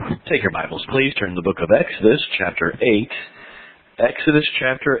Take your Bibles, please. Turn to the book of Exodus, chapter 8. Exodus,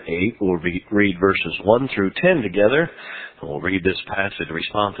 chapter 8. We'll read verses 1 through 10 together. And we'll read this passage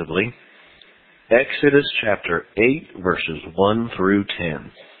responsively. Exodus, chapter 8, verses 1 through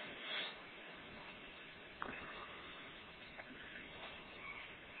 10.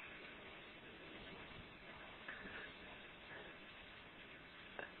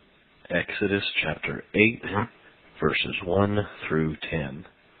 Exodus, chapter 8, verses 1 through 10.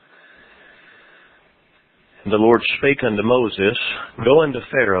 And the Lord spake unto Moses, Go unto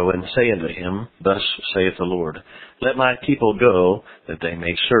Pharaoh, and say unto him, Thus saith the Lord, Let my people go, that they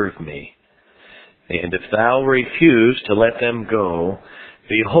may serve me. And if thou refuse to let them go,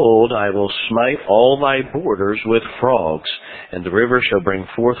 behold, I will smite all thy borders with frogs, and the river shall bring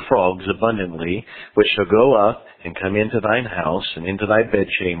forth frogs abundantly, which shall go up and come into thine house, and into thy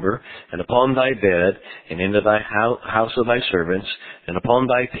bedchamber, and upon thy bed, and into thy house of thy servants, and upon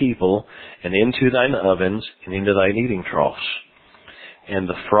thy people, and into thine ovens, and into thine eating troughs. And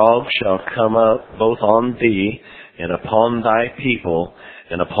the frogs shall come up both on thee, and upon thy people,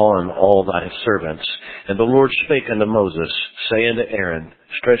 and upon all thy servants. And the Lord spake unto Moses, saying to Aaron,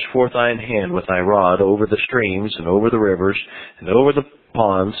 Stretch forth thine hand with thy rod over the streams, and over the rivers, and over the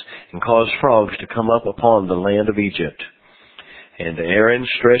ponds, and cause frogs to come up upon the land of Egypt. And Aaron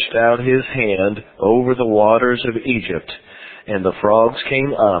stretched out his hand over the waters of Egypt, and the frogs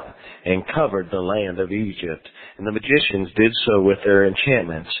came up and covered the land of Egypt. And the magicians did so with their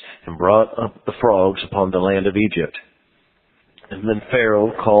enchantments, and brought up the frogs upon the land of Egypt. And then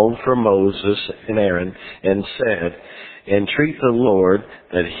Pharaoh called for Moses and Aaron, and said, Entreat the Lord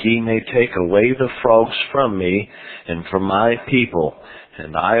that he may take away the frogs from me and from my people,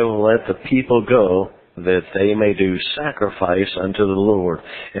 and I will let the people go, that they may do sacrifice unto the Lord.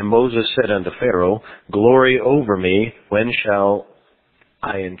 And Moses said unto Pharaoh, Glory over me, when shall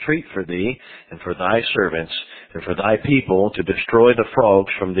I entreat for thee, and for thy servants, and for thy people, to destroy the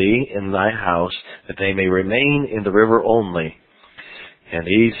frogs from thee in thy house, that they may remain in the river only? And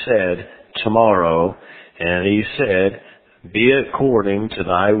he said, Tomorrow. And he said, Be it according to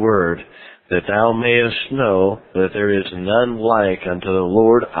thy word, that thou mayest know that there is none like unto the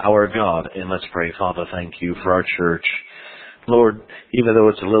Lord our God. And let's pray. Father, thank you for our church. Lord, even though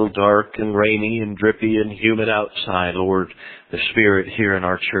it's a little dark and rainy and drippy and humid outside, Lord, the Spirit here in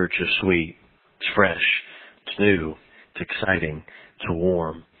our church is sweet. It's fresh. It's new. It's exciting. It's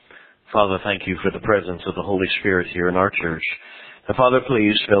warm. Father, thank you for the presence of the Holy Spirit here in our church. Now, Father,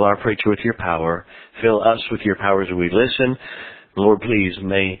 please fill our preacher with your power. Fill us with your power as we listen. Lord, please,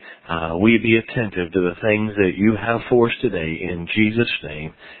 may we be attentive to the things that you have for us today. In Jesus'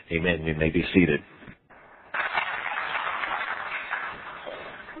 name, amen. You may be seated.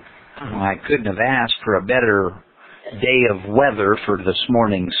 I couldn't have asked for a better day of weather for this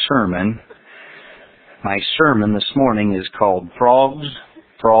morning's sermon. My sermon this morning is called Frogs,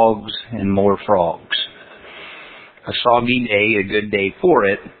 Frogs, and More Frogs. A soggy day, a good day for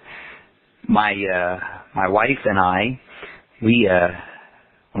it. My wife and I,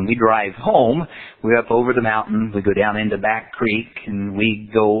 when we drive home, we're up over the mountain, we go down into Back Creek, and we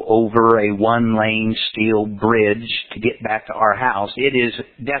go over a one-lane steel bridge to get back to our house. It is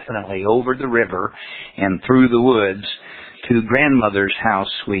definitely over the river and through the woods. To grandmother's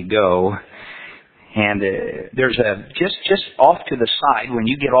house we go. And there's just off to the side, when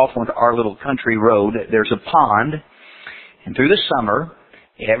you get off onto our little country road, there's a pond. And through the summer,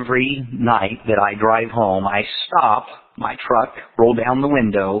 every night that I drive home, I stop my truck, roll down the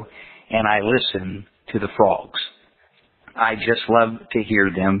window, and I listen to the frogs. I just love to hear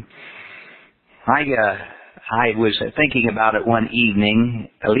them. I was thinking about it one evening.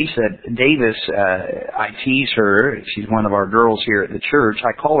 Elisa Davis, I tease her. She's one of our girls here at the church.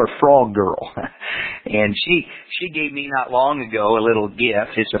 I call her Frog Girl. And she gave me not long ago a little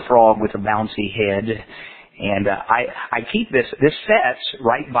gift. It's a frog with a bouncy head. And I keep this sets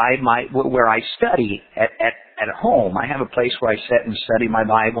right by where I study at home. I have a place where I sit and study my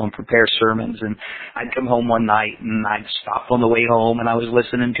Bible and prepare sermons. And I'd come home one night and I'd stop on the way home and I was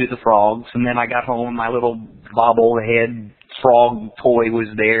listening to the frogs. And then I got home and my little bobblehead frog toy was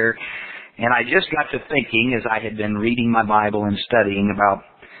there. And I just got to thinking, as I had been reading my Bible and studying about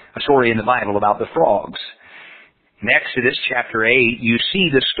a story in the Bible about the frogs. In Exodus chapter 8, you see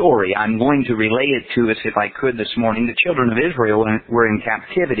the story. I'm going to relay it to us, if I could, this morning. The children of Israel were in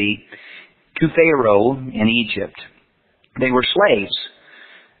captivity to Pharaoh in Egypt. They were slaves.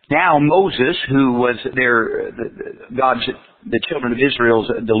 Now Moses, who was the children of Israel's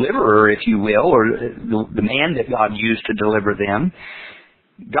deliverer, if you will, or the man that God used to deliver them,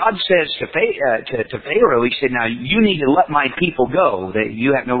 God says to Pharaoh, He said, now you need to let my people go. That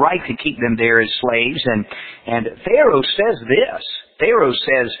you have no right to keep them there as slaves. And Pharaoh says this. Pharaoh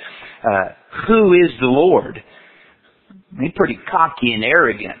says, who is the Lord? He's pretty cocky and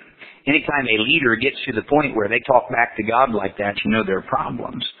arrogant. Anytime a leader gets to the point where they talk back to God like that, you know there are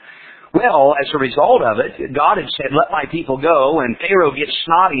problems. Well, as a result of it, God had said, let my people go, and Pharaoh gets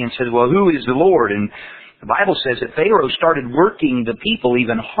snotty and says, well, who is the Lord? And the Bible says that Pharaoh started working the people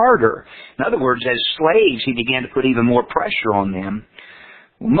even harder. In other words, as slaves, he began to put even more pressure on them.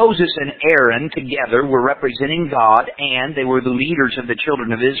 Moses and Aaron together were representing God, and they were the leaders of the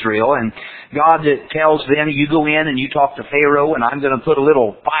children of Israel. And God tells them, you go in and you talk to Pharaoh, and I'm going to put a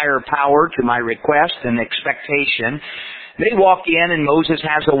little firepower to my request and expectation. They walk in, and Moses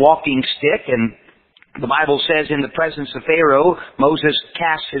has a walking stick, and the Bible says in the presence of Pharaoh, Moses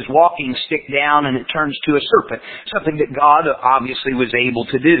casts his walking stick down and it turns to a serpent, something that God obviously was able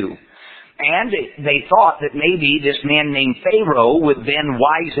to do. And they thought that maybe this man named Pharaoh would then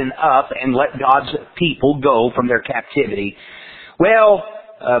wisen up and let God's people go from their captivity. Well,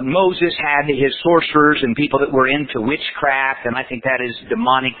 Moses had his sorcerers and people that were into witchcraft, and I think that is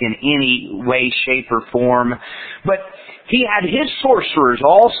demonic in any way, shape, or form. But he had his sorcerers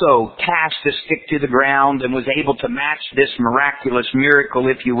also cast a stick to the ground and was able to match this miraculous miracle,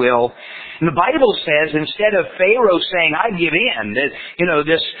 if you will. And the Bible says, instead of Pharaoh saying, I give in, that,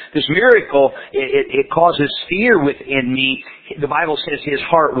 this miracle, it causes fear within me, the Bible says his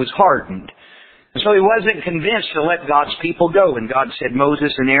heart was hardened. And so he wasn't convinced to let God's people go. And God said,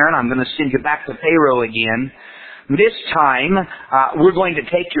 Moses and Aaron, I'm going to send you back to Pharaoh again. This time, we're going to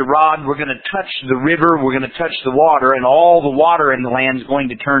take your rod, we're going to touch the river, we're going to touch the water, and all the water in the land is going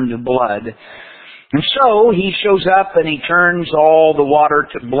to turn to blood. And so he shows up and he turns all the water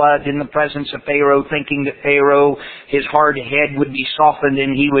to blood in the presence of Pharaoh, thinking that Pharaoh, his hard head would be softened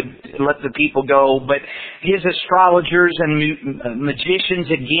and he would let the people go. But his astrologers and magicians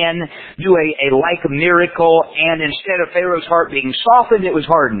again do a like miracle, and instead of Pharaoh's heart being softened, it was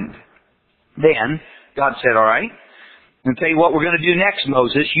hardened. Then God said, all right, I'll tell you what we're going to do next,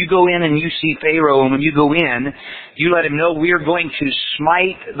 Moses. You go in and you see Pharaoh, and when you go in, you let him know we are going to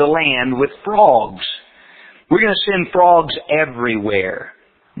smite the land with frogs. We're going to send frogs everywhere.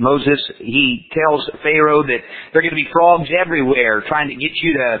 Moses, he tells Pharaoh that there are going to be frogs everywhere trying to get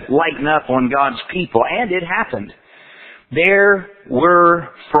you to lighten up on God's people. And it happened. There were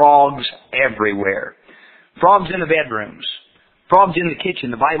frogs everywhere. Frogs in the bedrooms. Frogs in the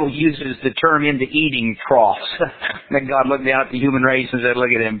kitchen. The Bible uses the term in the eating troughs. Then God looked down at the human race and said, look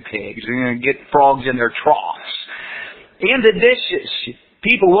at them pigs. We're going to get frogs in their troughs. In the dishes.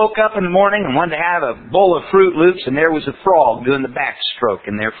 People woke up in the morning and wanted to have a bowl of Fruit Loops, and there was a frog doing the backstroke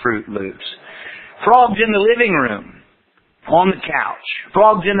in their Fruit Loops. Frogs in the living room. On the couch.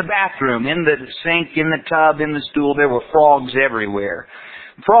 Frogs in the bathroom. In the sink, in the tub, in the stool. There were frogs everywhere.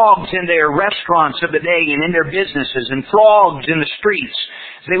 Frogs in their restaurants of the day and in their businesses, and frogs in the streets.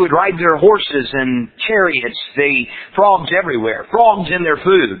 They would ride their horses and chariots. Frogs everywhere. Frogs in their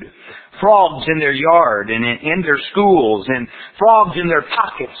food. Frogs in their yard and in their schools, and frogs in their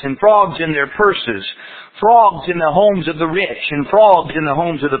pockets, and frogs in their purses. Frogs in the homes of the rich, and frogs in the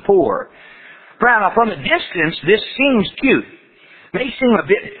homes of the poor. Now, from a distance, this seems cute. It may seem a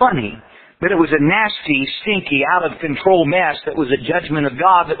bit funny. But it was a nasty, stinky, out-of-control mess that was a judgment of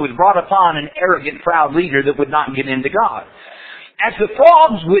God that was brought upon an arrogant, proud leader that would not get into God. As the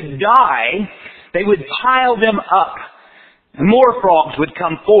frogs would die, they would pile them up. And more frogs would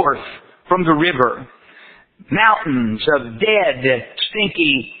come forth from the river. Mountains of dead,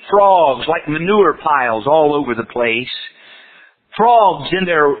 stinky frogs like manure piles all over the place. Frogs in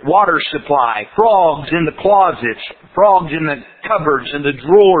their water supply, frogs in the closets, frogs in the cupboards and the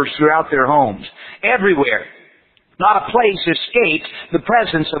drawers throughout their homes. Everywhere. Not a place escaped the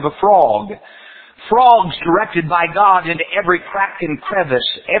presence of a frog. Frogs directed by God into every crack and crevice,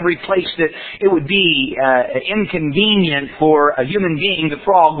 every place that it would be inconvenient for a human being, the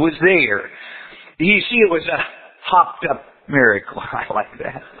frog was there. You see, it was a hopped up miracle. I like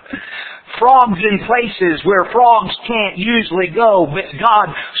that. Frogs in places where frogs can't usually go, but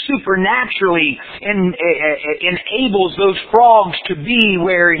God supernaturally enables those frogs to be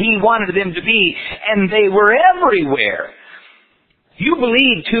where He wanted them to be, and they were everywhere. You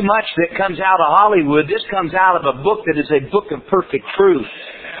believe too much that comes out of Hollywood. This comes out of a book that is a book of perfect truth.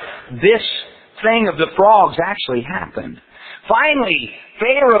 This thing of the frogs actually happened. Finally,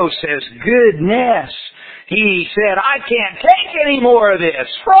 Pharaoh says, goodness. He said, I can't take any more of this.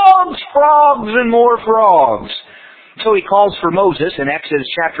 Frogs, frogs, and more frogs. So he calls for Moses. In Exodus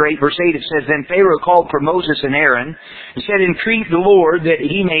chapter 8, verse 8, it says, Then Pharaoh called for Moses and Aaron and said, Entreat the Lord that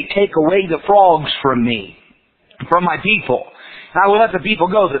he may take away the frogs from me, from my people. And I will let the people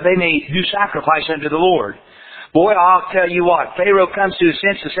go that they may do sacrifice unto the Lord. Boy, I'll tell you what, Pharaoh comes to his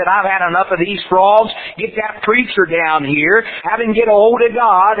senses and said, I've had enough of these frogs. Get that preacher down here, have him get a hold of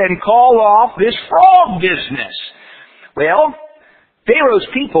God and call off this frog business. Well, Pharaoh's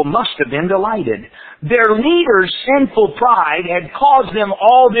people must have been delighted. Their leader's sinful pride had caused them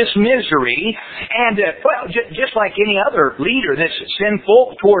all this misery. And, just like any other leader that's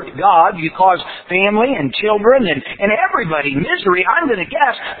sinful toward God, you cause family and children and everybody misery. I'm going to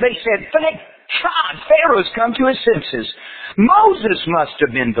guess they said, thank God, Pharaoh's come to his senses. Moses must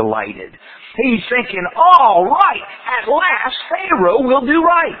have been delighted. He's thinking, all right, at last Pharaoh will do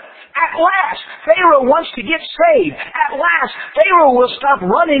right. At last, Pharaoh wants to get saved. At last, Pharaoh will stop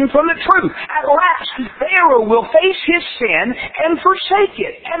running from the truth. At last, Pharaoh will face his sin and forsake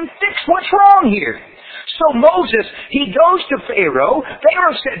it and fix what's wrong here. So Moses, he goes to Pharaoh.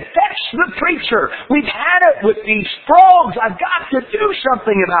 Pharaoh said, fetch the preacher. We've had it with these frogs. I've got to do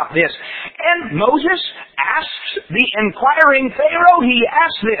something about this. And Moses asks the inquiring Pharaoh, he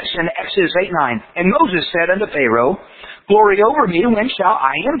asks this in Exodus 8:9. And Moses said unto Pharaoh, Glory over me, when shall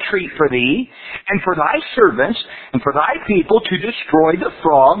I entreat for thee, and for thy servants, and for thy people to destroy the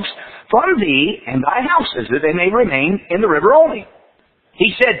frogs from thee and thy houses, that they may remain in the river only?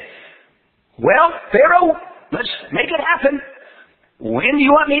 He said, well, Pharaoh, let's make it happen. When do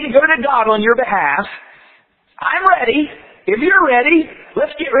you want me to go to God on your behalf? I'm ready. If you're ready,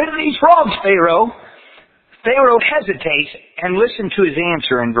 let's get rid of these frogs, Pharaoh. Pharaoh hesitates, and listen to his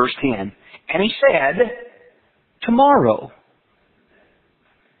answer in verse 10. And he said, tomorrow.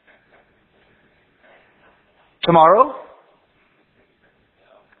 Tomorrow?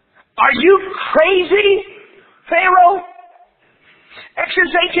 Are you crazy, Pharaoh?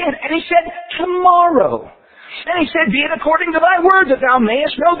 Exodus 8:10. And he said, tomorrow. And he said, be it according to thy word, that thou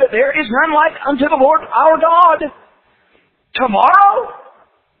mayest know that there is none like unto the Lord our God. Tomorrow?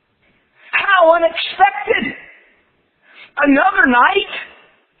 How unexpected. Another night?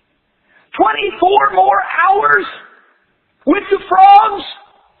 24 more hours with the frogs?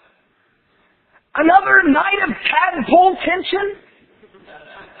 Another night of tadpole tension?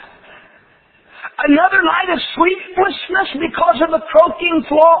 Another night of sleeplessness because of the croaking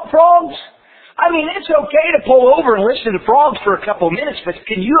frogs? I mean, it's okay to pull over and listen to frogs for a couple of minutes, but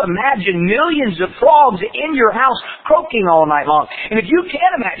can you imagine millions of frogs in your house croaking all night long? And if you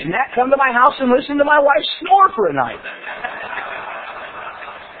can't imagine that, come to my house and listen to my wife snore for a night.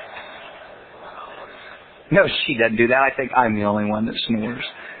 No, she doesn't do that. I think I'm the only one that snores.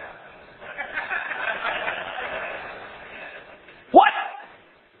 What?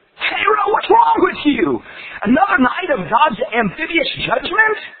 Pharaoh, what's wrong with you? Another night of God's amphibious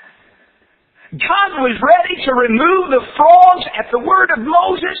judgment? God was ready to remove the frogs at the word of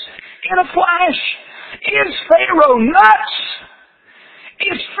Moses in a flash. Is Pharaoh nuts?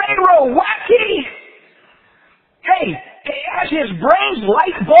 Is Pharaoh wacky? Hey, has his brain's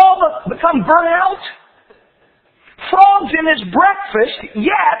light bulb become burnt out? Frogs in his breakfast,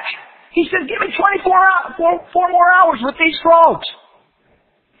 yet he said, give me 4 more hours with these frogs.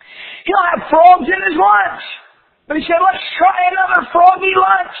 He'll have frogs in his lunch. But he said, let's try another froggy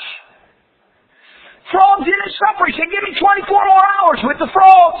lunch. Frogs in his supper. He said, give me 24 more hours with the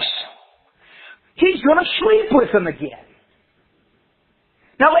frogs. He's going to sleep with them again.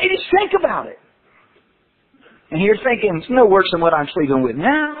 Now, ladies, think about it. And you're thinking, it's no worse than what I'm sleeping with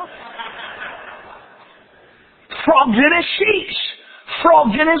now. Frogs in his sheets.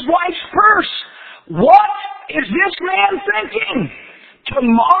 Frogs in his wife's purse. What is this man thinking?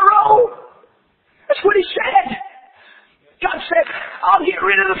 Tomorrow? That's what he said. God said, I'll get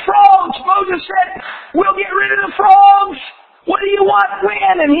rid of the frogs. Moses said, we'll get rid of the frogs. What do you want?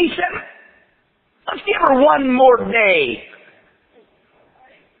 When? And he said, let's give her one more day.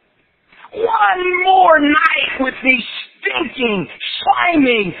 One more night with these stinking,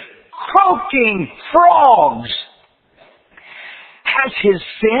 slimy, croaking frogs. Has his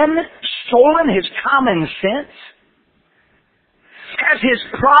sin stolen his common sense? Has his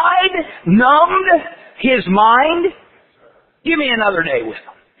pride numbed his mind? Give me another day with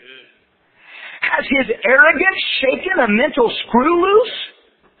him. Has his arrogance shaken a mental screw loose?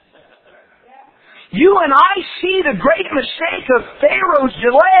 You and I see the great mistake of Pharaoh's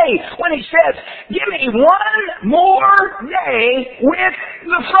delay when he says, give me one more day with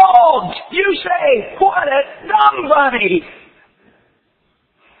the frogs. You say, what a dumb bunny.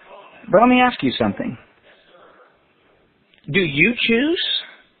 But let me ask you something. Do you choose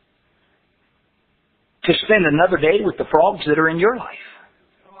to spend another day with the frogs that are in your life?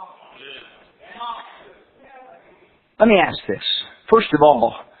 Let me ask this. First of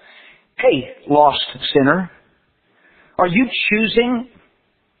all, hey, lost sinner, are you choosing,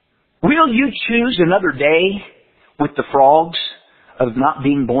 will you choose another day with the frogs of not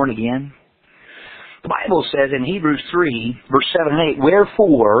being born again? The Bible says in Hebrews 3, verse 7 and 8,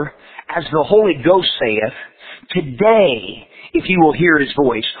 wherefore, as the Holy Ghost saith, today, if you will hear His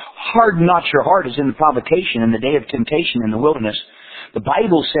voice, harden not your heart as in the provocation in the day of temptation in the wilderness. The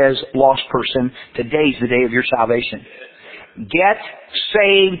Bible says, lost person, today's the day of your salvation. Get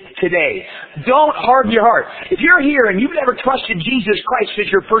saved today. Don't harden your heart. If you're here and you've never trusted Jesus Christ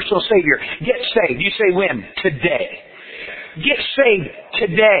as your personal Savior, get saved. You say when? Today. Get saved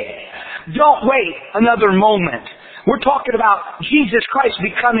today. Don't wait another moment. We're talking about Jesus Christ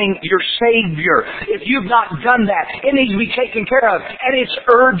becoming your Savior. If you've not done that, it needs to be taken care of. And it's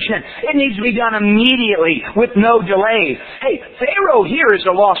urgent. It needs to be done immediately with no delay. Hey, Pharaoh here is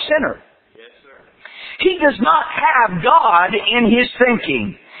a lost sinner. Yes, sir. He does not have God in his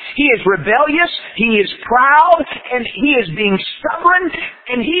thinking. He is rebellious, he is proud, and he is being stubborn,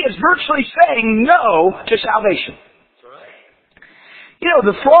 and he is virtually saying no to salvation. You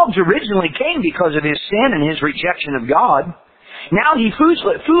know, the frogs originally came because of his sin and his rejection of God. Now he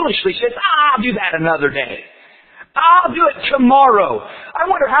foolishly says, I'll do that another day. I'll do it tomorrow. I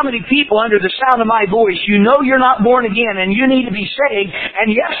wonder how many people under the sound of my voice, you know you're not born again and you need to be saved,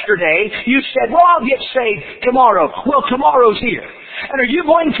 and yesterday you said, well, I'll get saved tomorrow. Well, tomorrow's here. And are you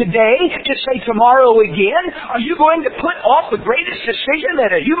going today to say tomorrow again? Are you going to put off the greatest decision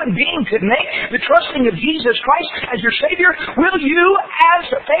that a human being could make, the trusting of Jesus Christ as your Savior? Will you, as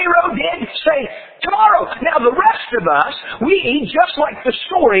Pharaoh did, say tomorrow? Now the rest of us, we, just like the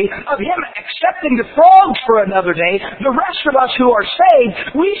story of him accepting the frogs for another day, the rest of us who are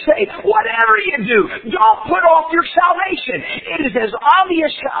saved, we say, whatever you do, don't put off your salvation. It is as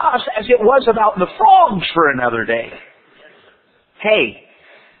obvious to us as it was about the frogs for another day. Hey,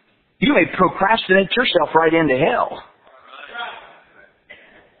 you may procrastinate yourself right into hell.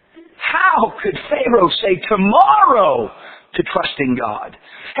 How could Pharaoh say tomorrow to trusting God?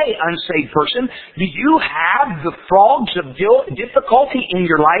 Hey, unsaved person, do you have the frogs of difficulty in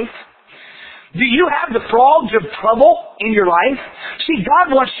your life? Do you have the frogs of trouble in your life? See,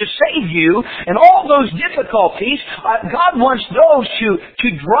 God wants to save you, and all those difficulties, God wants those to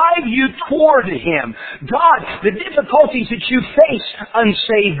drive you toward Him. God, the difficulties that you face,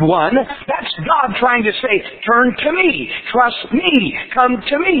 unsaved one, that's God trying to say, turn to me, trust me, come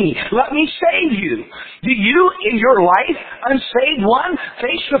to me, let me save you. Do you, in your life, unsaved one,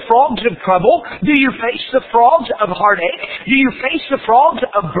 face the frogs of trouble? Do you face the frogs of heartache? Do you face the frogs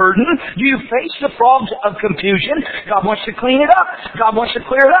of burden? Do you face the frogs of confusion? God wants to clean it up. God wants to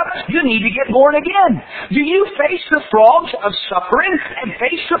clear it up. You need to get born again. Do you face the frogs of suffering and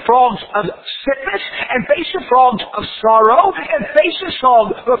face the frogs of sickness and face the frogs of sorrow and face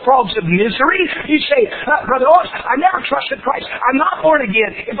the frogs of misery? You say, Brother Owens, I never trusted Christ. I'm not born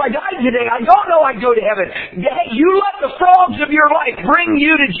again. If I died today, I don't know I'd go to heaven. You let the frogs of your life bring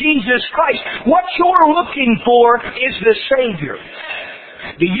you to Jesus Christ. What you're looking for is the Savior.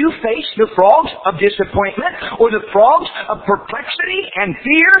 Do you face the frogs of disappointment or the frogs of perplexity and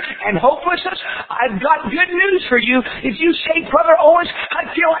fear and hopelessness? I've got good news for you. If you say, Brother Owens, I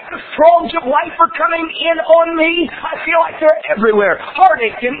feel like the frogs of life are coming in on me. I feel like they're everywhere.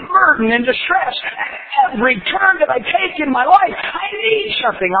 Heartache and burden and distress. At every turn that I take in my life, I need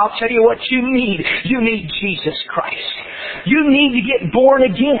something. I'll tell you what you need. You need Jesus Christ. You need to get born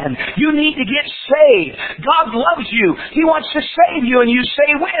again. You need to get saved. God loves you. He wants to save you, and you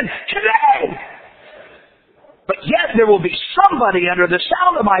say when? Today. But yet there will be somebody under the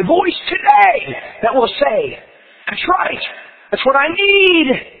sound of my voice today that will say, that's right. That's what I need.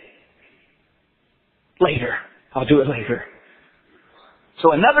 Later. I'll do it later.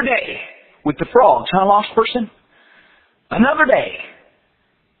 So another day with the frogs, huh, lost person? Another day.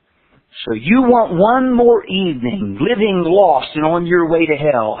 So you want one more evening living lost and on your way to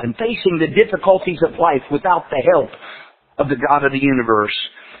hell and facing the difficulties of life without the help of the God of the universe.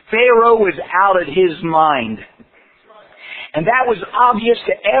 Pharaoh was out of his mind. And that was obvious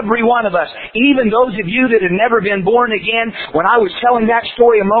to every one of us. Even those of you that have never been born again, when I was telling that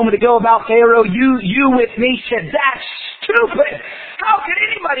story a moment ago about Pharaoh, you with me said, that's stupid. How could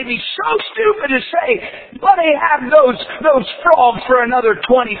anybody be so stupid to say, let me have those frogs for another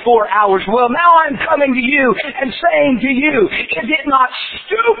 24 hours? Well, now I'm coming to you and saying to you, is it not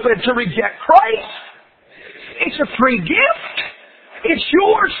stupid to reject Christ? It's a free gift. It's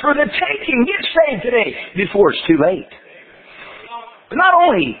yours for the taking. Get saved today before it's too late. But not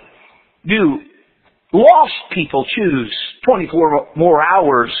only do Lost people choose 24 more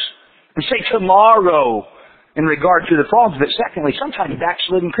hours and say tomorrow in regard to the frogs. But secondly, sometimes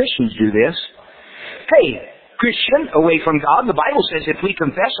backslidden Christians do this. Hey, Christian, away from God, the Bible says if we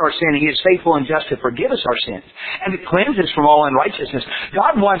confess our sin, He is faithful and just to forgive us our sins and to cleanse us from all unrighteousness.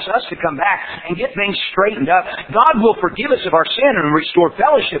 God wants us to come back and get things straightened up. God will forgive us of our sin and restore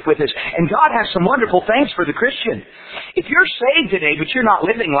fellowship with us. And God has some wonderful things for the Christian. If you're saved today, but you're not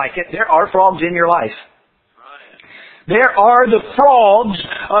living like it, there are frogs in your life. There are the frogs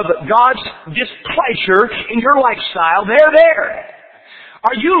of God's displeasure in your lifestyle. They're there.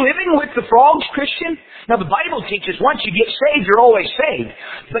 Are you living with the frogs, Christian? Now the Bible teaches once you get saved, you're always saved.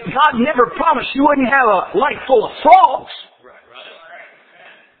 But God never promised you wouldn't have a life full of frogs.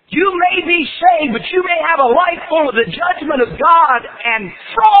 You may be saved, but you may have a life full of the judgment of God and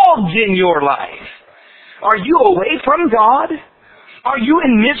frogs in your life. Are you away from God? Are you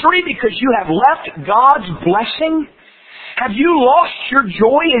in misery because you have left God's blessing? Have you lost your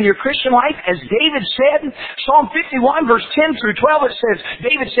joy in your Christian life? As David said, Psalm 51 verse 10 through 12, it says,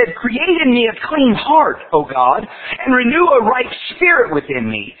 David said, create in me a clean heart, O God, and renew a right spirit within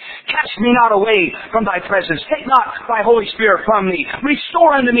me. Cast me not away from thy presence. Take not thy Holy Spirit from me.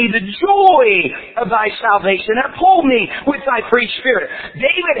 Restore unto me the joy of thy salvation. And uphold me with thy free spirit.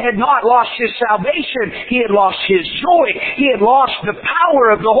 David had not lost his salvation. He had lost his joy. He had lost the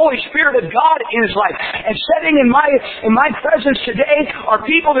power of the Holy Spirit of God in his life. And sitting in my presence today are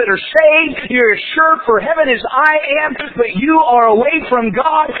people that are saved. You're as sure for heaven as I am, but you are away from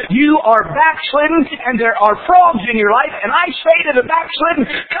God. You are backslidden, and there are frogs in your life. And I say to the backslidden,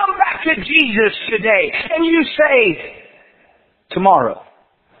 come back to Jesus today. And you say, tomorrow,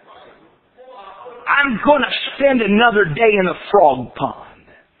 I'm going to spend another day in the frog pond.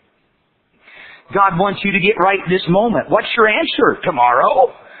 God wants you to get right this moment. What's your answer?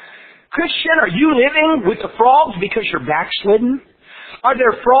 Tomorrow? Christian, are you living with the frogs because you're backslidden? Are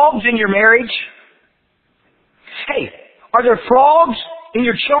there frogs in your marriage? Hey, are there frogs in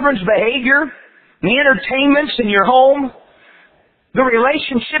your children's behavior? The entertainments in your home? The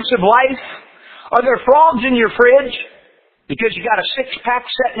relationships of life? Are there frogs in your fridge because you got a six-pack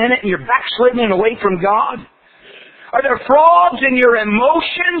sitting in it and you're backslidden and away from God? Are there frogs in your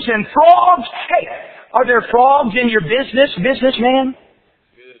emotions and frogs? Hey, are there frogs in your businessman?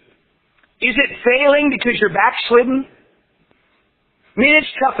 Is it failing because you're backslidden? I mean,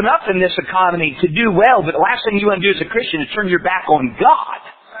 it's tough enough in this economy to do well, but the last thing you want to do as a Christian is turn your back on God.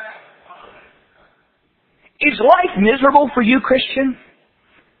 Is life miserable for you, Christian?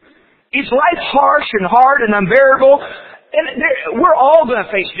 Is life harsh and hard and unbearable? And we're all going to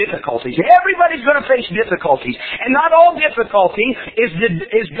face difficulties. Everybody's going to face difficulties. And not all difficulty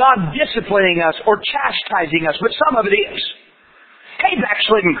is God disciplining us or chastising us, but some of it is. Hey,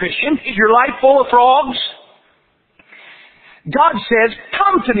 backslidden Christian, is your life full of frogs? God says,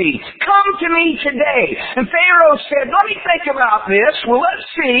 come to me today. And Pharaoh said, let me think about this. Well, let's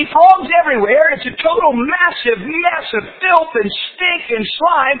see, frogs everywhere. It's a total massive mess of filth and stink and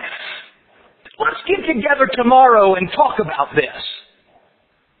slime. Let's get together tomorrow and talk about this.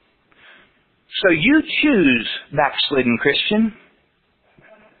 So you choose, backslidden Christian,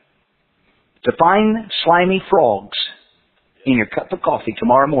 to find slimy frogs in your cup of coffee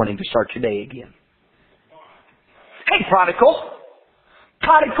tomorrow morning to start your day again. Hey, prodigal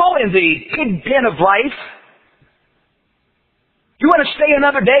in the pig pen of life. You want to stay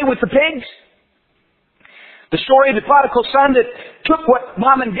another day with the pigs? The story of the prodigal son that took what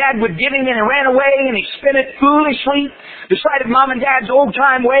mom and dad would give him and ran away and he spent it foolishly. Decided mom and dad's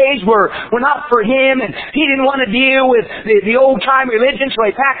old-time ways were not for him and he didn't want to deal with the old-time religion, so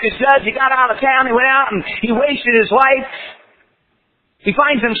he packed his studs, he got out of town, he went out and he wasted his life. He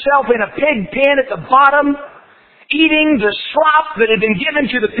finds himself in a pig pen at the bottom, eating the slop that had been given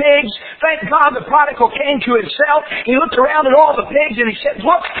to the pigs. Thank God the prodigal came to himself. He looked around at all the pigs and he said,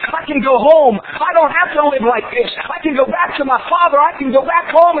 look, I can go home. I don't have to live like this. I can go back to my father. I can go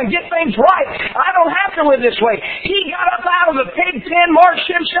back home and get things right. I don't have to live this way. He got up out of the pig pen, marched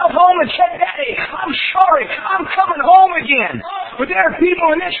himself home and said, Daddy, I'm sorry. I'm coming home again. But there are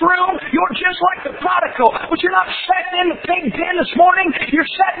people in this room, you're just like the prodigal, but you're not sitting in the pig pen this morning. You're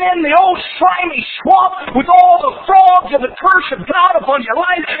sitting in the old slimy swamp with all the frogs of the curse of God upon your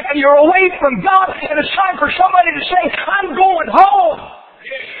life, and you're away from God, and it's time for somebody to say, I'm going home.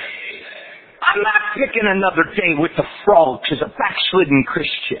 I'm not picking another day with the frogs as a backslidden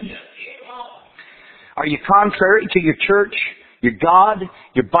Christian. Are you contrary to your church, your God,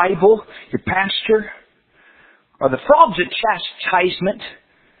 your Bible, your pastor? Are the frogs of chastisement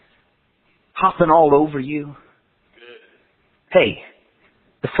hopping all over you? Hey,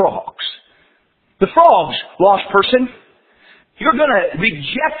 the frogs The frogs, lost person, you're going to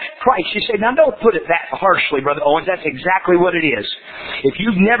reject Christ. You say, now don't put it that harshly, Brother Owens. That's exactly what it is. If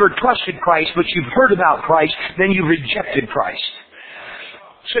you've never trusted Christ, but you've heard about Christ, then you've rejected Christ.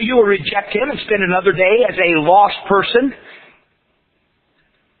 So you will reject Him and spend another day as a lost person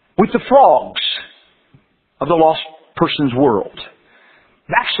with the frogs of the lost person's world.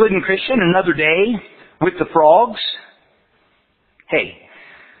 Backslidden Christian, another day with the frogs. Hey,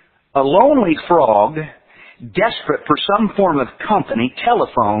 a lonely frog, desperate for some form of company,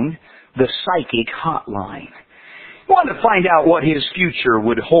 telephoned the psychic hotline. He wanted to find out what his future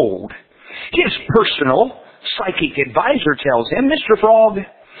would hold. His personal psychic advisor tells him, Mr. Frog,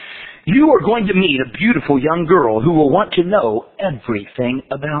 you are going to meet a beautiful young girl who will want to know everything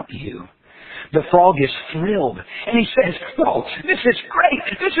about you. The frog is thrilled, and he says, oh, this is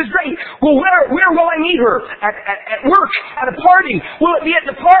great, this is great. Well, where will I meet her? At work? At a party? Will it be at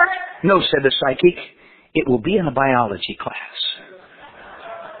the park? No, said the psychic. It will be in a biology class.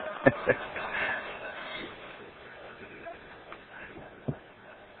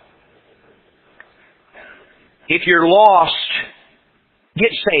 If you're lost,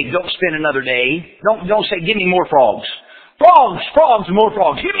 get saved. Don't spend another day. Don't say, give me more frogs. Frogs, more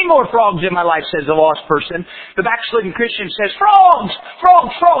frogs. Give me more frogs in my life, says the lost person. The backslidden Christian says, frogs.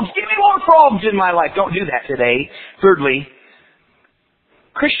 Give me more frogs in my life. Don't do that today. Thirdly,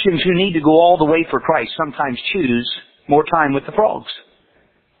 Christians who need to go all the way for Christ sometimes choose more time with the frogs.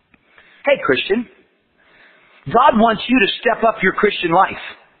 Hey, Christian, God wants you to step up your Christian life.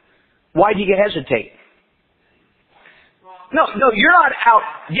 Why do you hesitate? No, you're not out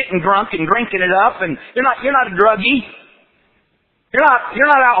getting drunk and drinking it up, and you're not a druggie. You're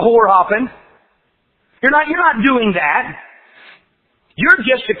not out whore hopping. You're not doing that. You're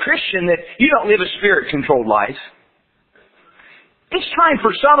just a Christian that you don't live a spirit-controlled life. It's time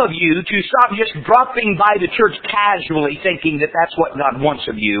for some of you to stop just dropping by the church casually thinking that that's what God wants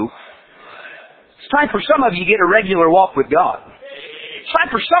of you. It's time for some of you to get a regular walk with God. It's time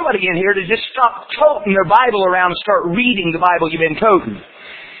for somebody in here to just stop toting their Bible around and start reading the Bible you've been toting.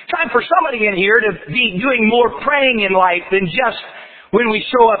 It's time for somebody in here to be doing more praying in life than just when we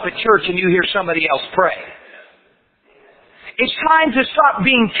show up at church and you hear somebody else pray. It's time to stop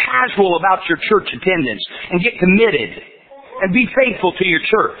being casual about your church attendance and get committed and be faithful to your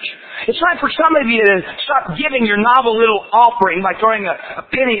church. It's time for some of you to stop giving your novel little offering by throwing a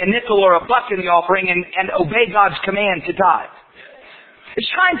penny, a nickel, or a buck in the offering and obey God's command to tithe. It's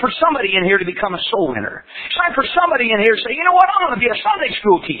time for somebody in here to become a soul winner. It's time for somebody in here to say, you know what, I'm going to be a Sunday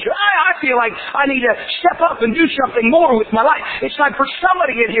school teacher. I feel like I need to step up and do something more with my life. It's time for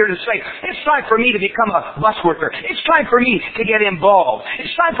somebody in here to say, it's time for me to become a bus worker. It's time for me to get involved.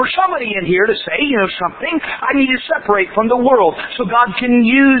 It's time for somebody in here to say, you know something, I need to separate from the world so God can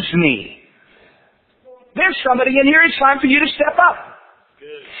use me. There's somebody in here, it's time for you to step up.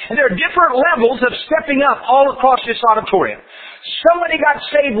 And there are different levels of stepping up all across this auditorium. Somebody got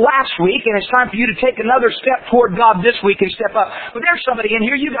saved last week, and it's time for you to take another step toward God this week and step up. But there's somebody in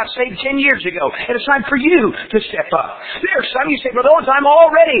here, you got saved 10 years ago, and it's time for you to step up. There's some, you say, Brother Owens,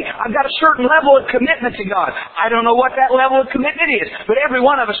 I've got a certain level of commitment to God. I don't know what that level of commitment is, but every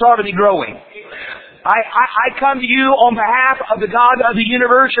one of us ought to be growing. I come to you on behalf of the God of the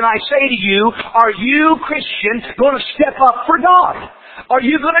universe, and I say to you, are you, Christian, going to step up for God? Are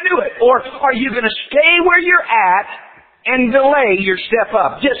you going to do it? Or are you going to stay where you're at and delay your step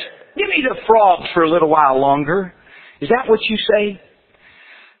up? Just give me the frogs for a little while longer. Is that what you say?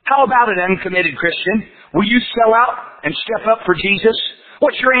 How about an uncommitted Christian? Will you sell out and step up for Jesus?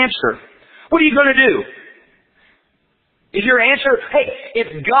 What's your answer? What are you going to do? Is your answer, hey, if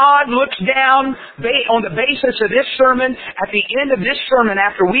God looks down on the basis of this sermon, at the end of this sermon,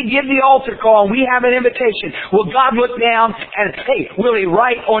 after we give the altar call and we have an invitation, will God look down and, hey, will He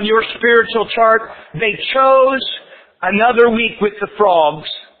write on your spiritual chart, they chose another week with the frogs?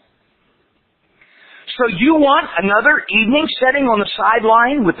 So you want another evening setting on the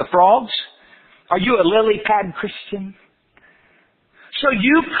sideline with the frogs? Are you a lily pad Christian? So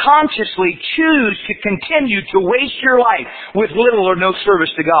you consciously choose to continue to waste your life with little or no service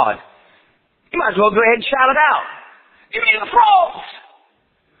to God. You might as well go ahead and shout it out. Give me the frogs!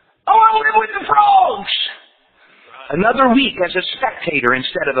 I want to live with the frogs! Another week as a spectator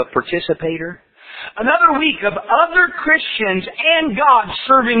instead of a participator. Another week of other Christians and God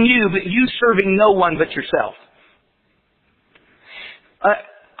serving you, but you serving no one but yourself.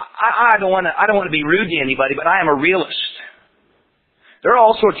 I don't want to be rude to anybody, but I am a realist. There are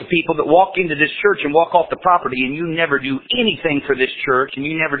all sorts of people that walk into this church and walk off the property and you never do anything for this church and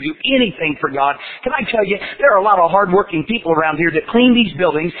you never do anything for God. Can I tell you, there are a lot of hardworking people around here that clean these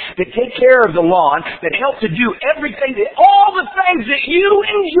buildings, that take care of the lawn, that help to do everything, all the things that you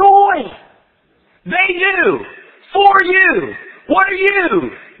enjoy. They do for you. What are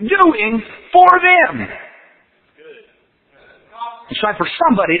you doing for them? It's time for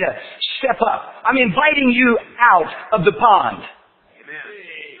somebody to step up. I'm inviting you out of the pond.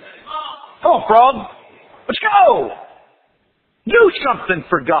 Come on, frog. Let's go. Do something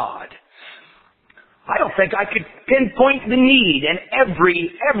for God. I don't think I could pinpoint the need in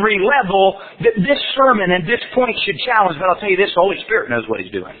every level that this sermon and this point should challenge, but I'll tell you this, the Holy Spirit knows what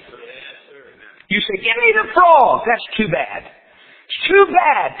He's doing. You say, give me the frog. That's too bad. It's too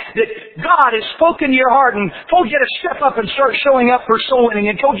bad that God has spoken to your heart and told you to step up and start showing up for soul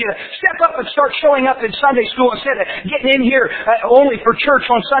winning and told you to step up and start showing up in Sunday school instead of getting in here only for church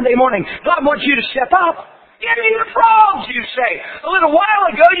on Sunday morning. God wants you to step up. Give me the frogs, you say. A little while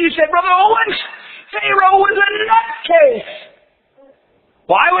ago you said, Brother Owens, Pharaoh was a nutcase.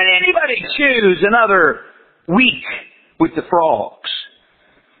 Why would anybody choose another week with the frogs?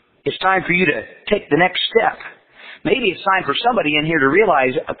 It's time for you to take the next step. Maybe it's time for somebody in here to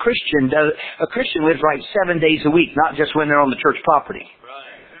realize a Christian lives right 7 days a week, not just when they're on the church property.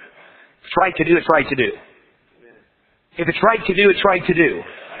 It's right to do, it's right to do. If it's right to do, it's right to do.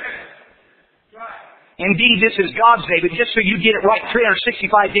 Indeed, this is God's day, but just so you get it right,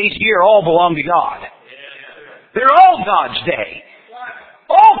 365 days a year all belong to God. They're all God's day.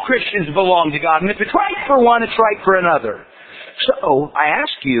 All Christians belong to God, and if it's right for one, it's right for another. So, I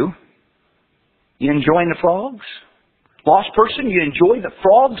ask you, you enjoying the frogs? Lost person, you enjoy the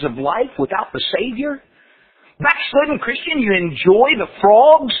frogs of life without the Savior? Backslidden Christian, you enjoy the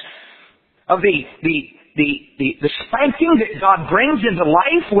frogs of the spanking that God brings into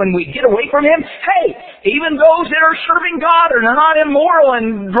life when we get away from Him? Hey, even those that are serving God and are not immoral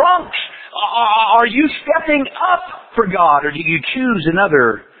and drunks, are you stepping up for God, or do you choose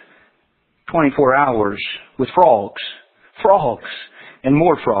another 24 hours with frogs? Frogs and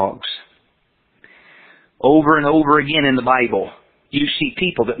more frogs. Over and over again in the Bible, you see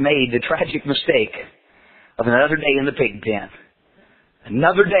people that made the tragic mistake of another day in the pig pen.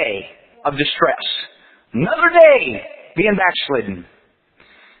 Another day of distress. Another day being backslidden.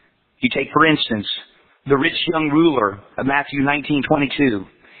 You take, for instance, the rich young ruler of Matthew 19:22.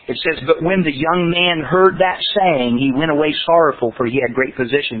 It says, but when the young man heard that saying, he went away sorrowful, for he had great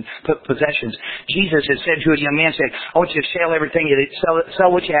possessions. Jesus had said to a young man, said, I want you to sell everything,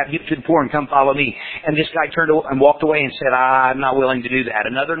 sell what you have, give it to the poor, and come follow me. And this guy turned and walked away and said, I'm not willing to do that.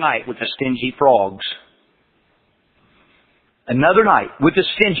 Another night with the stingy frogs. Another night with the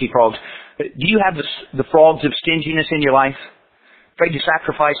stingy frogs. Do you have the frogs of stinginess in your life? Afraid to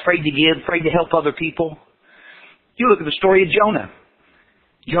sacrifice, afraid to give, afraid to help other people? You look at the story of Jonah.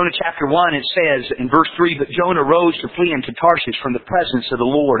 Jonah chapter 1, it says in verse 3, but Jonah rose to flee into Tarshish from the presence of the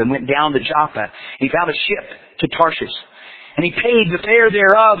Lord and went down to Joppa. He found a ship to Tarshish. And he paid the fare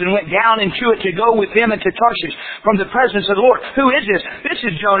thereof and went down into it to go with them into Tarshish from the presence of the Lord. Who is this? This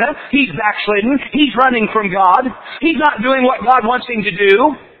is Jonah. He's backslidden. He's running from God. He's not doing what God wants him to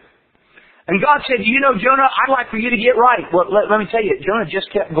do. And God said, you know, Jonah, I'd like for you to get right. Well, let me tell you, Jonah just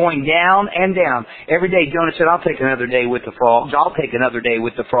kept going down and down. Every day Jonah said, I'll take another day with the frogs. I'll take another day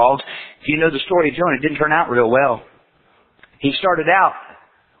with the frogs. If you know the story of Jonah, it didn't turn out real well. He started out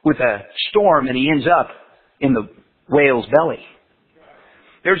with a storm and he ends up in the whale's belly.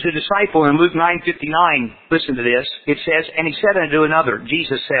 There's a disciple in Luke 9:59. Listen to this. It says, and he said unto another,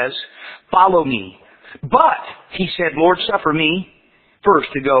 Jesus says, follow me. But, he said, Lord, suffer me first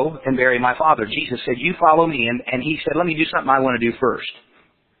to go and bury my father. Jesus said, you follow me. And he said, let me do something I want to do first.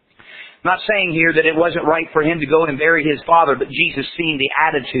 I'm not saying here that it wasn't right for him to go and bury his father, but Jesus seen the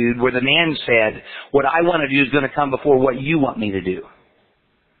attitude where the man said, what I want to do is going to come before what you want me to do.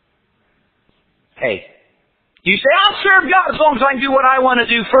 Hey, you say, I'll serve God as long as I can do what I want to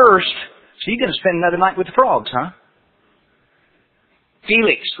do first. So you're going to spend another night with the frogs, huh?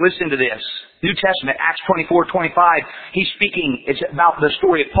 Felix, listen to this. New Testament, Acts 24:25. He's speaking, it's about the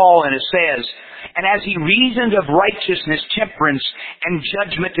story of Paul, and it says, and as he reasoned of righteousness, temperance, and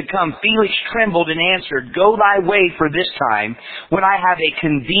judgment to come, Felix trembled and answered, go thy way for this time. When I have a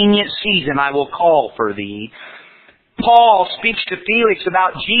convenient season, I will call for thee. Paul speaks to Felix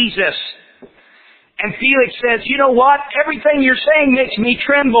about Jesus. And Felix says, you know what? Everything you're saying makes me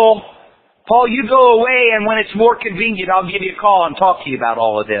tremble. Paul, you go away, and when it's more convenient, I'll give you a call and talk to you about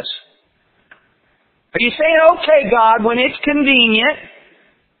all of this. Are you saying, okay, God, when it's convenient,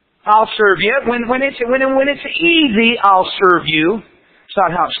 I'll serve you. When it's easy, I'll serve you. It's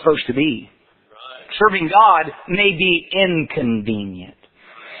not how it's supposed to be. Serving God may be inconvenient.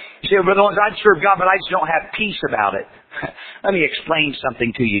 You say, Brother Owens, I'd serve God, but I just don't have peace about it. Let me explain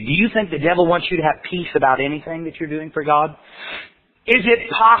something to you. Do you think the devil wants you to have peace about anything that you're doing for God? Is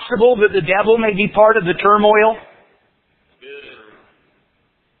it possible that the devil may be part of the turmoil?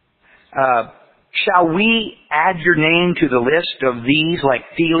 Shall we add your name to the list of these, like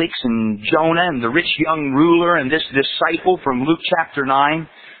Felix and Jonah and the rich young ruler and this disciple from Luke chapter 9?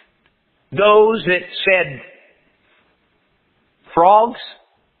 Those that said, frogs?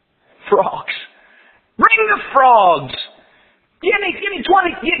 Frogs. Bring the frogs.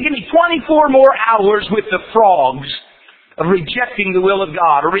 Give me 24 more hours with the frogs of rejecting the will of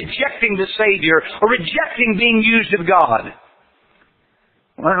God, or rejecting the Savior, or rejecting being used of God.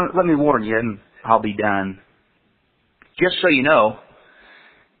 Well, let me warn you, and I'll be done. Just so you know,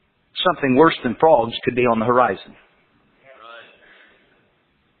 something worse than frogs could be on the horizon.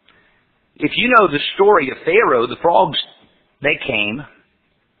 If you know the story of Pharaoh, the frogs, they came.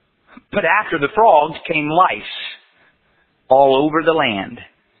 But after the frogs came lice all over the land.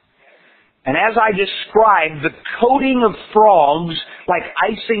 And as I described, the coating of frogs, like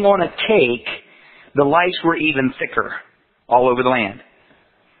icing on a cake, the lice were even thicker all over the land.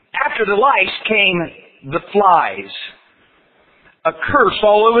 After the lice came the flies. A curse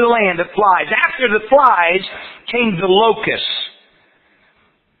all over the land of flies. After the flies came the locusts.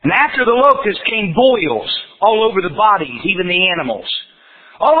 And after the locusts came boils all over the bodies, even the animals.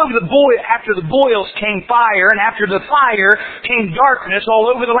 After the boils came fire, and after the fire came darkness all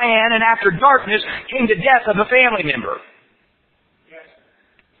over the land, and after darkness came the death of a family member. Yes.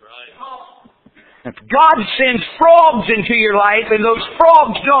 Right. If God sends frogs into your life and those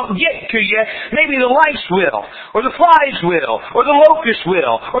frogs don't get to you, maybe the lice will, or the flies will, or the locusts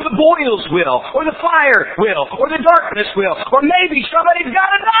will, or the boils will, or the fire will, or the darkness will, or maybe somebody's got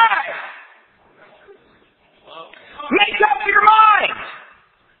to die. Make up your mind.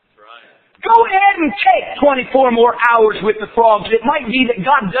 Go ahead and take 24 more hours with the frogs. It might be that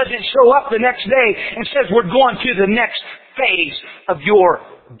God doesn't show up the next day and says we're going to the next phase of your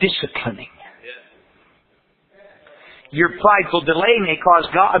disciplining. Your prideful delay may cause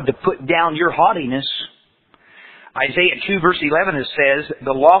God to put down your haughtiness. Isaiah 2 verse 11 it says,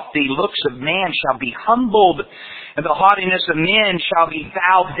 the lofty looks of man shall be humbled, and the haughtiness of men shall be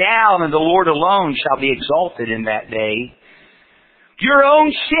bowed down, and the Lord alone shall be exalted in that day. Your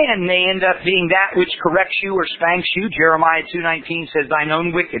own sin may end up being that which corrects you or spanks you. Jeremiah 2:19 says, thine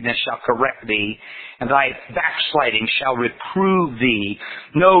own wickedness shall correct thee, and thy backsliding shall reprove thee.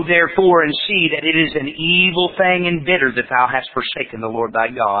 Know therefore and see that it is an evil thing and bitter that thou hast forsaken the Lord thy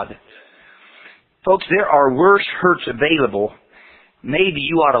God. Folks, there are worse hurts available. Maybe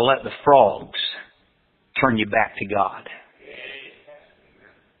you ought to let the frogs turn you back to God.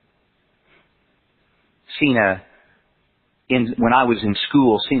 When I was in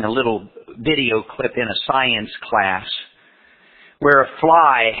school, seen a little video clip in a science class where a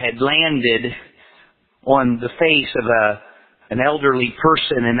fly had landed on the face of an elderly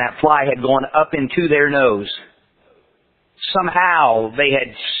person, and that fly had gone up into their nose. Somehow they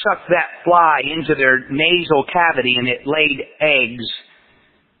had sucked that fly into their nasal cavity and it laid eggs.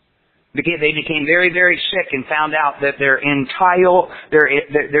 They became very, very sick and found out that their entire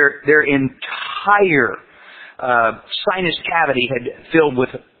sinus cavity had filled with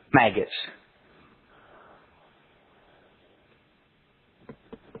maggots.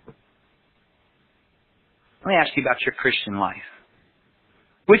 Let me ask you about your Christian life.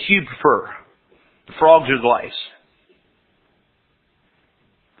 Which do you prefer? The frogs or the lice?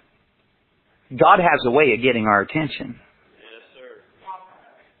 God has a way of getting our attention. Yes, sir.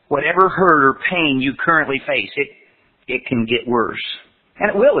 Whatever hurt or pain you currently face, it can get worse. And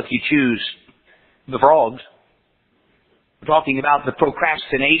it will if you choose the frogs. We're talking about the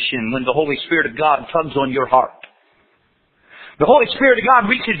procrastination when the Holy Spirit of God tugs on your heart. The Holy Spirit of God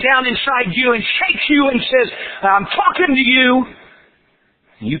reaches down inside you and shakes you and says, I'm talking to you.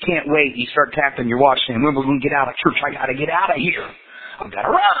 And you can't wait. You start tapping your watch saying, when are we going to get out of church? I got to get out of here. I've got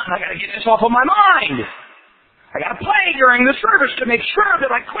to run. I got to get this off of my mind. I got to pray during the service to make sure that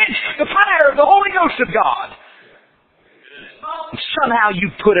I quench the fire of the Holy Ghost of God. And somehow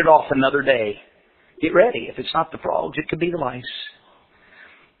you put it off another day. Get ready. If it's not the frogs, it could be the lice.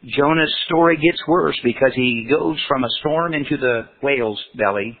 Jonah's story gets worse because he goes from a storm into the whale's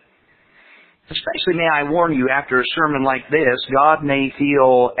belly. Especially, may I warn you, after a sermon like this, God may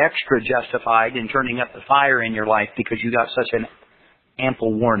feel extra justified in turning up the fire in your life because you got such an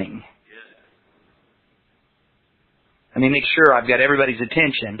ample warning. Let me make sure I've got everybody's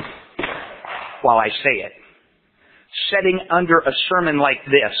attention while I say it. sitting under a sermon like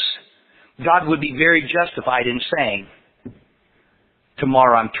this, God would be very justified in saying,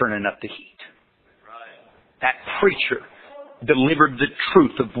 tomorrow I'm turning up the heat. That preacher delivered the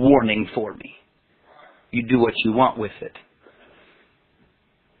truth of warning for me. You do what you want with it.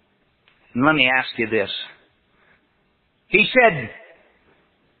 And let me ask you this. He said,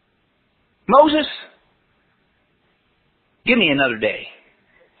 Moses, give me another day.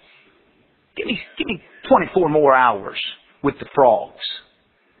 Give me 24 more hours with the frogs.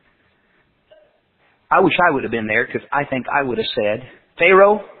 I wish I would have been there, because I think I would have said,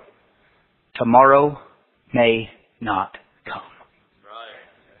 Pharaoh, tomorrow may not come.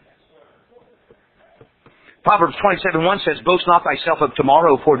 Proverbs 27:1 says, boast not thyself of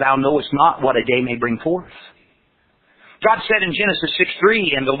tomorrow, for thou knowest not what a day may bring forth. God said in Genesis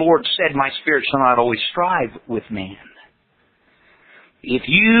 6:3, and the Lord said, my spirit shall not always strive with man. If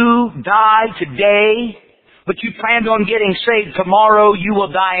you die today, but you planned on getting saved tomorrow, you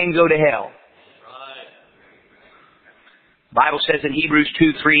will die and go to hell. The Bible says in Hebrews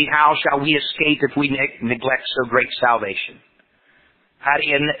 2:3, how shall we escape if we neglect so great salvation? How do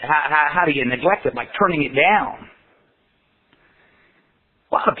you neglect it? By turning it down.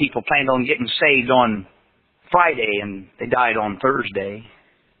 A lot of people planned on getting saved on Friday and they died on Thursday.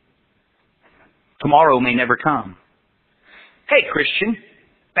 Tomorrow may never come. Hey, Christian,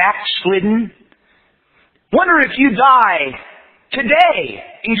 backslidden. Wonder if you die today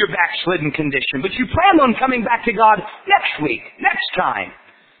in your backslidden condition, but you plan on coming back to God next week, next time.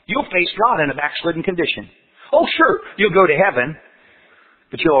 You'll face God in a backslidden condition. Oh, sure, you'll go to heaven,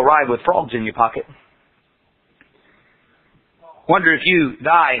 but you'll arrive with frogs in your pocket. Wonder if you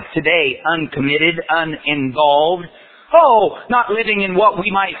die today uncommitted, uninvolved. Oh, not living in what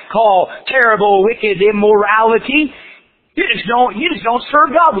we might call terrible, wicked immorality. You just don't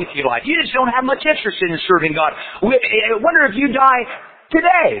serve God with your life. You just don't have much interest in serving God. I wonder if you die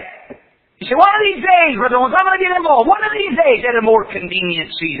today. You say, one of these days, Brother Owens, I'm going to get involved. One of these days, at a more convenient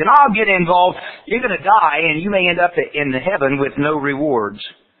season, I'll get involved. You're going to die, and you may end up in the heaven with no rewards.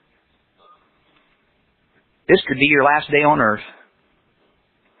 This could be your last day on earth.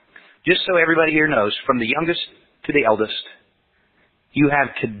 Just so everybody here knows, from the youngest to the eldest, you have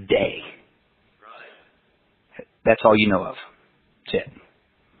today. That's all you know of. That's it.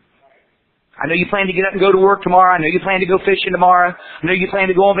 I know you plan to get up and go to work tomorrow. I know you plan to go fishing tomorrow. I know you plan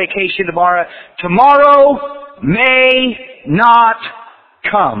to go on vacation tomorrow. Tomorrow may not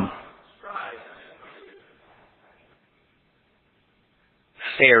come.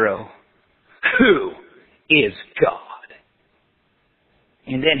 Pharaoh, who is God?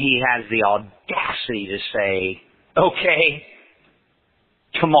 And then he has the audacity to say, okay,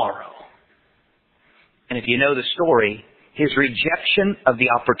 tomorrow. And if you know the story, his rejection of the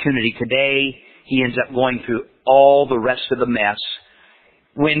opportunity today, he ends up going through all the rest of the mess.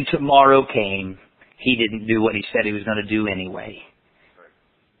 When tomorrow came, he didn't do what he said he was going to do anyway.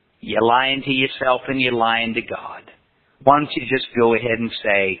 You're lying to yourself and you're lying to God. Why don't you just go ahead and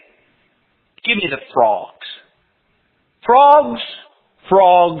say, give me the frogs. Frogs,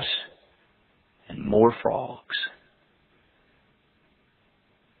 frogs, and more frogs.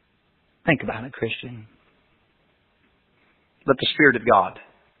 Think about it, Christian. Let the Spirit of God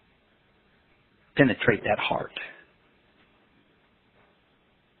penetrate that heart.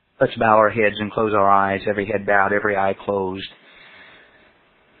 Let's bow our heads and close our eyes, every head bowed, every eye closed.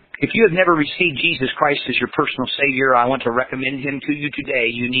 If you have never received Jesus Christ as your personal Savior, I want to recommend Him to you today.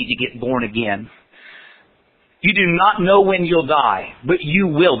 You need to get born again. You do not know when you'll die, but you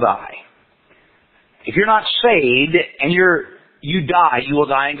will die. If you're not saved and you die, you will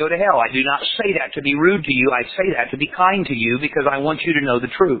die and go to hell. I do not say that to be rude to you. I say that to be kind to you because I want you to know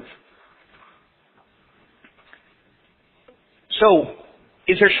the truth. So,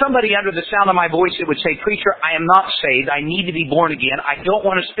 is there somebody under the sound of my voice that would say, Preacher, I am not saved. I need to be born again. I don't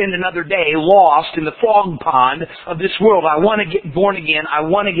want to spend another day lost in the frog pond of this world. I want to get born again. I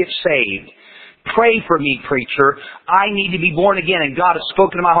want to get saved. Pray for me, preacher. I need to be born again, and God has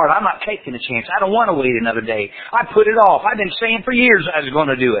spoken to my heart. I'm not taking a chance. I don't want to wait another day. I put it off. I've been saying for years I was going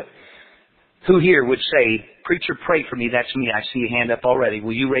to do it. Who here would say, Preacher, pray for me. That's me. I see a hand up already.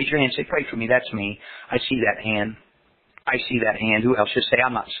 Will you raise your hand and say, pray for me. That's me. I see that hand. I see that hand. Who else? Just say,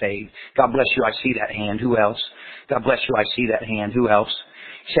 I'm not saved. God bless you. I see that hand. Who else? God bless you. I see that hand. Who else?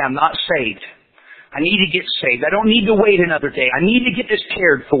 Say, I'm not saved. I need to get saved. I don't need to wait another day. I need to get this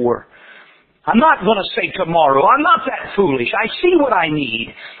cared for. I'm not going to say tomorrow. I'm not that foolish. I see what I need.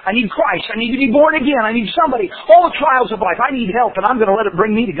 I need Christ. I need to be born again. I need somebody. All the trials of life. I need help, and I'm going to let it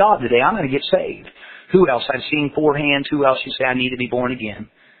bring me to God today. I'm going to get saved. Who else? I've seen 4 hands. Who else? You say, I need to be born again.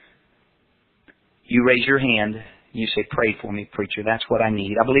 You raise your hand. You say, pray for me, preacher. That's what I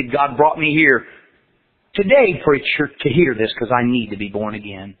need. I believe God brought me here today, preacher, to hear this because I need to be born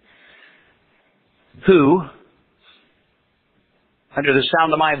again. Who, under the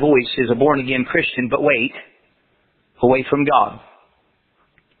sound of my voice, is a born-again Christian, but wait, away from God.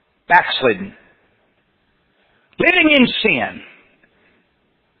 Backslidden. Living in sin.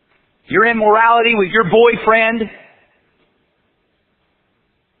 Your immorality with your boyfriend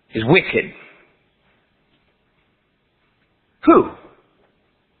is wicked. Who?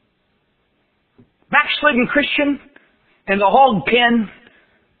 Backslidden Christian in the hog pen,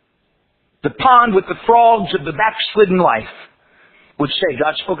 the pond with the frogs of the backslidden life, would say,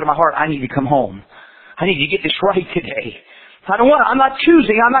 God spoke to my heart, I need to come home. I need to get this right today. I'm not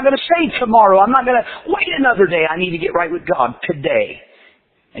choosing. I'm not going to say tomorrow. I'm not going to wait another day. I need to get right with God today.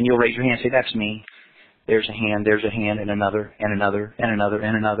 And you'll raise your hand and say, that's me. There's a hand, and another, and another, and another,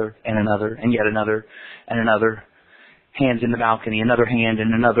 and another, and another, and yet another, and another. Hands in the balcony, another hand,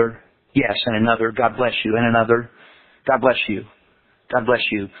 and another. Yes, and another. God bless you, and another. God bless you. God bless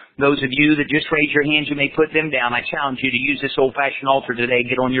you. Those of you that just raise your hands, you may put them down. I challenge you to use this old-fashioned altar today.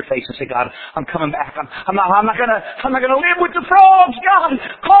 Get on your face and say, God, I'm coming back. I'm not gonna live with the frogs. God,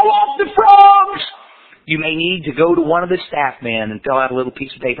 call off the frogs. You may need to go to one of the staff men and fill out a little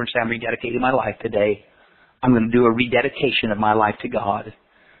piece of paper and say, I'm rededicating my life today. I'm going to do a rededication of my life to God.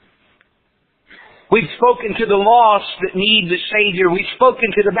 We've spoken to the lost that need the Savior. We've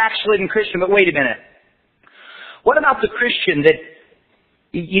spoken to the backslidden Christian, but wait a minute. What about the Christian that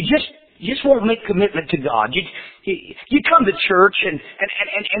you just won't make commitment to God? You come to church and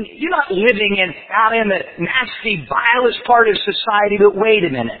you're not living out in the nasty, vilest part of society, but wait a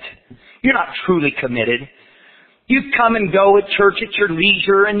minute. You're not truly committed. You come and go at church at your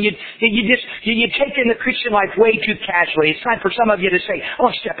leisure, and you take in the Christian life way too casually. It's time for some of you to say, I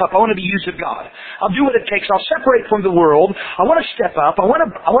want to step up. I want to be used of God. I'll do what it takes. I'll separate from the world. I want to step up. I want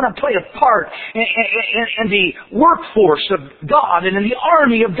to play a part in the workforce of God and in the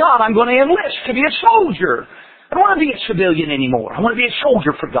army of God. I'm going to enlist to be a soldier. I don't want to be a civilian anymore. I want to be a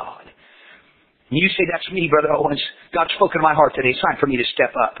soldier for God. And you say, that's me, Brother Owens. God's spoken to my heart today. It's time for me to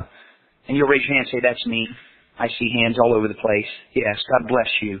step up. And you'll raise your hand and say, that's me. I see hands all over the place. Yes, God bless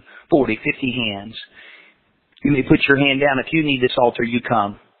you. 40, 50 hands. You may put your hand down. If you need this altar, you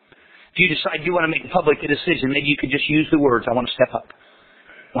come. If you decide you want to make public a decision, maybe you could just use the words, I want to step up.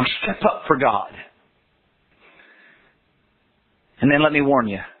 I want to step up for God. And then let me warn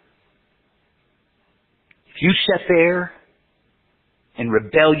you. If you sit there in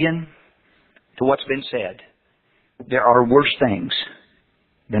rebellion to what's been said, there are worse things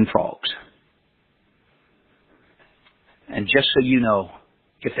than frogs. And just so you know,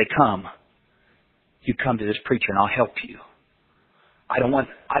 if they come, you come to this preacher and I'll help you. I don't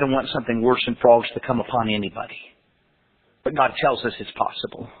want something worse than frogs to come upon anybody. But God tells us it's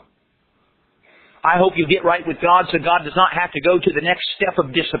possible. I hope you get right with God so God does not have to go to the next step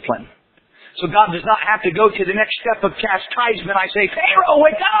of discipline. So God does not have to go to the next step of chastisement. I say, Pharaoh,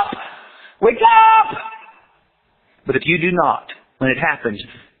 wake up! Wake up! But if you do not, when it happens,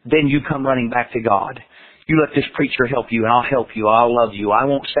 then you come running back to God. You let this preacher help you, and I'll help you. I'll love you. I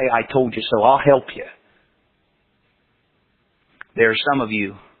won't say I told you so. I'll help you. There are some of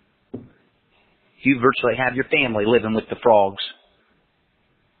you, you virtually have your family living with the frogs.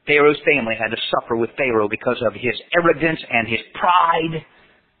 Pharaoh's family had to suffer with Pharaoh because of his arrogance and his pride.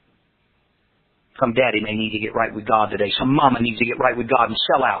 Some daddy may need to get right with God today. Some mama needs to get right with God and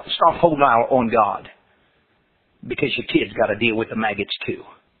sell out. Stop holding out on God. Because your kids got to deal with the maggots too.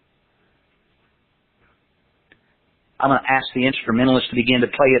 I'm going to ask the instrumentalist to begin to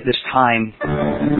play at this time.